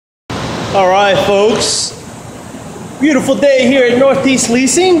All right, folks. Beautiful day here at Northeast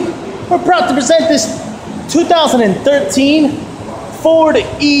Leasing. We're proud to present this 2013 Ford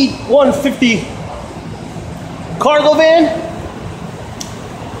E-150 cargo van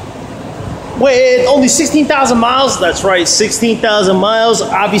with only 16,000 miles. That's right, 16,000 miles.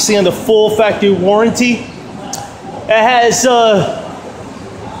 Obviously under full factory warranty. It has,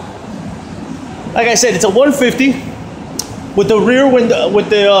 like I said, it's a 150 with the rear window, with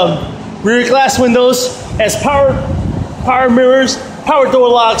the rear glass windows. Has power mirrors, power door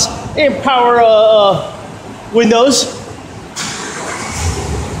locks, and power windows.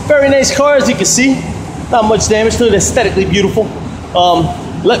 Very nice car, as you can see. Not much damage to it. Aesthetically beautiful.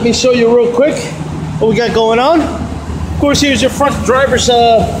 Let me show you real quick what we got going on. Of course, here's your front driver's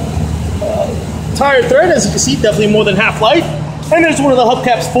tire thread. As you can see, definitely more than half life. And there's one of the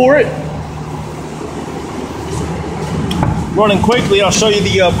hubcaps for it. Running quickly, I'll show you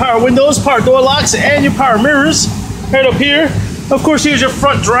the power windows, power door locks, and your power mirrors. Right up here. Of course, here's your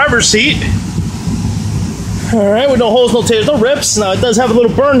front driver's seat. All right, with no holes, no tears, no rips. Now, it does have a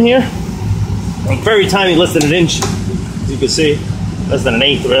little burn here. Very tiny, less than an inch. As you can see, less than an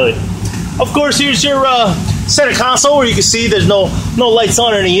eighth, really. Of course, here's your center console, where you can see there's no lights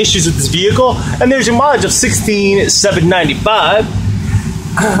on or any issues with this vehicle. And there's your mileage of 16,795.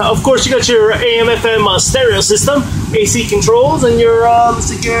 Of course, you got your AM/FM stereo system, AC controls, and your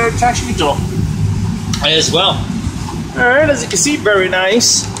secure traction control as well. All right, as you can see, very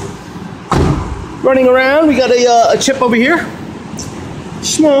nice. Running around, we got a chip over here.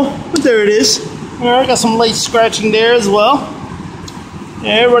 Small, but there it is. All right, got some light scratching there as well.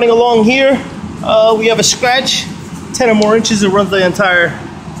 Yeah, running along here, we have a scratch, 10 or more inches. It runs the entire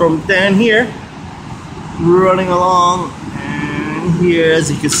from down here, running along. Here, as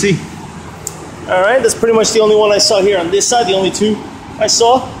you can see. All right, that's pretty much the only one I saw here on this side, the only two I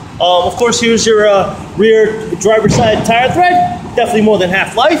saw. Of course, here's your rear driver's side tire thread, definitely more than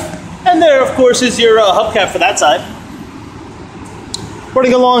half life. And there, of course, is your hubcap for that side.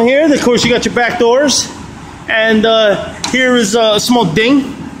 Running along here, of course, you got your back doors. And here is a small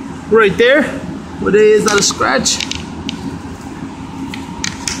ding right there. What is that, a scratch?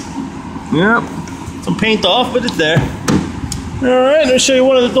 Yep, some paint off, but it's there. All right, let me show you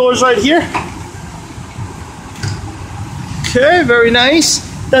one of the doors right here. Okay, very nice.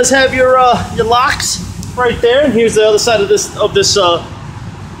 Does have your locks right there, and here's the other side of this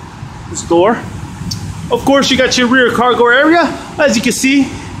door. Of course, you got your rear cargo area. As you can see,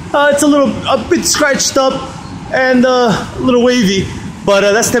 it's a bit scratched up and a little wavy, but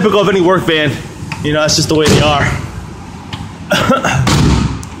that's typical of any work van. You know, that's just the way they are.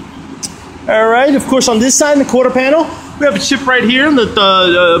 All right, of course, on this side, in the quarter panel, we have a chip right here in the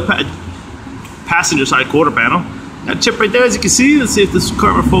passenger side quarter panel. Got a chip right there, as you can see. Let's see if this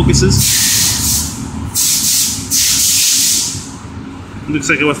camera focuses. Looks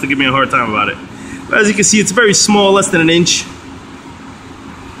like it wants to give me a hard time about it. But as you can see, it's very small, less than an inch.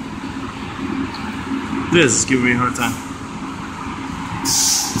 This is giving me a hard time.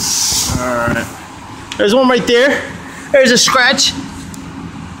 Alright. There's one right there. There's a scratch.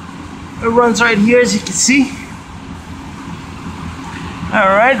 It runs right here, as you can see.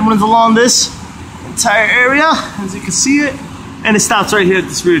 Alright, it runs along this entire area, as you can see it. And it stops right here at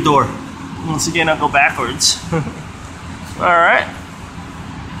this rear door. Once again, I'll go backwards. Alright.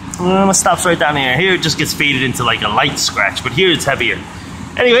 It stops right down here. Here it just gets faded into like a light scratch, but here it's heavier.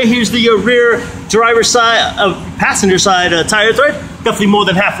 Anyway, here's the rear driver's side, passenger side tire thread. Definitely more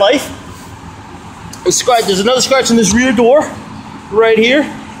than half life. There's another scratch in this rear door right here.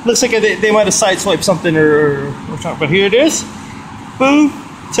 Looks like they might have sideswiped something or something, but here it is. Boom,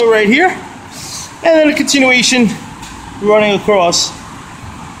 so right here. And then a continuation running across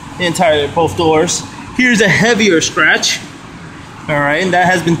the entire, both doors. Here's a heavier scratch. All right, and that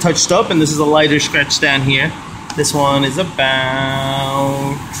has been touched up, and this is a lighter scratch down here. This one is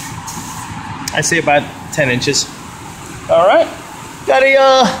about, I say about 10 inches. All right, got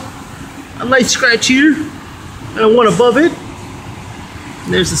a light scratch here, and one above it.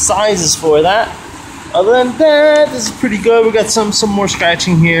 And there's the sizes for that. Other than that, this is pretty good. We got some more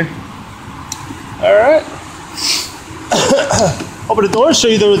scratching here. All right. Open the door, show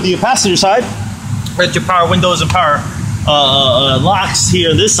you the passenger side. Got your power windows and power locks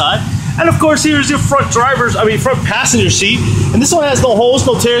here on this side. And of course, here's your front passenger seat. And this one has no holes,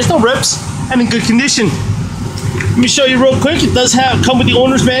 no tears, no rips, and in good condition. Let me show you real quick. It does come with the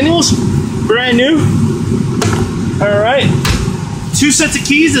owner's manuals, brand new. All right. 2 sets of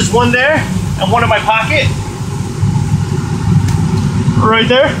keys. There's one there and one in my pocket. Right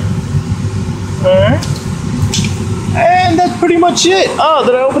there. All right. And that's pretty much it. Oh,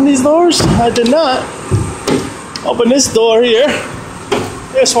 did I open these doors? I did not. Open this door here.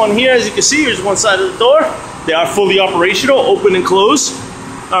 This one here, as you can see, here's one side of the door. They are fully operational, open and close.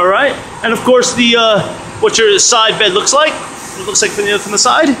 All right, and of course the what your side bed looks like. It looks like from the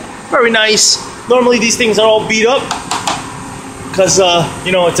side. Very nice. Normally these things are all beat up because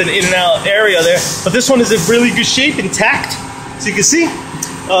you know, it's an in and out area there. But this one is in really good shape, intact, as you can see.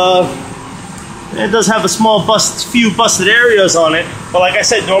 It does have a small few busted areas on it, but like I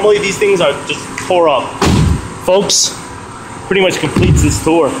said, normally these things are just tore up. Folks, pretty much completes this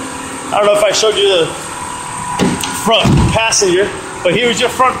tour. I don't know if I showed you the front passenger, but here's your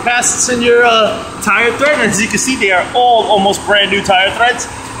front passenger tire thread, and as you can see, they are all almost brand new tire threads.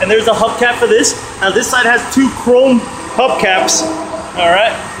 And there's a hubcap for this. Now this side has 2 chrome hubcaps. All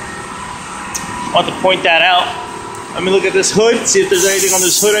right, I want to point that out. Let me look at this hood, see if there's anything on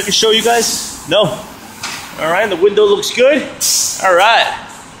this hood I can show you guys. No. All right, the window looks good. All right,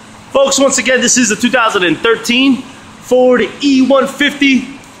 folks, once again, this is a 2013 Ford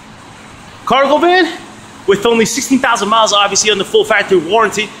E-150 cargo van with only 16,000 miles, obviously under full factory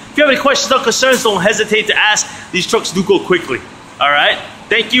warranty. If you have any questions or concerns, don't hesitate to ask. These trucks do go quickly. All right,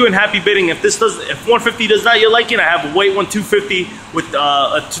 thank you and happy bidding. If 150 does not your liking, I have a white one 250 with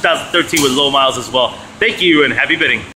a 2013 with low miles as well. Thank you and happy bidding.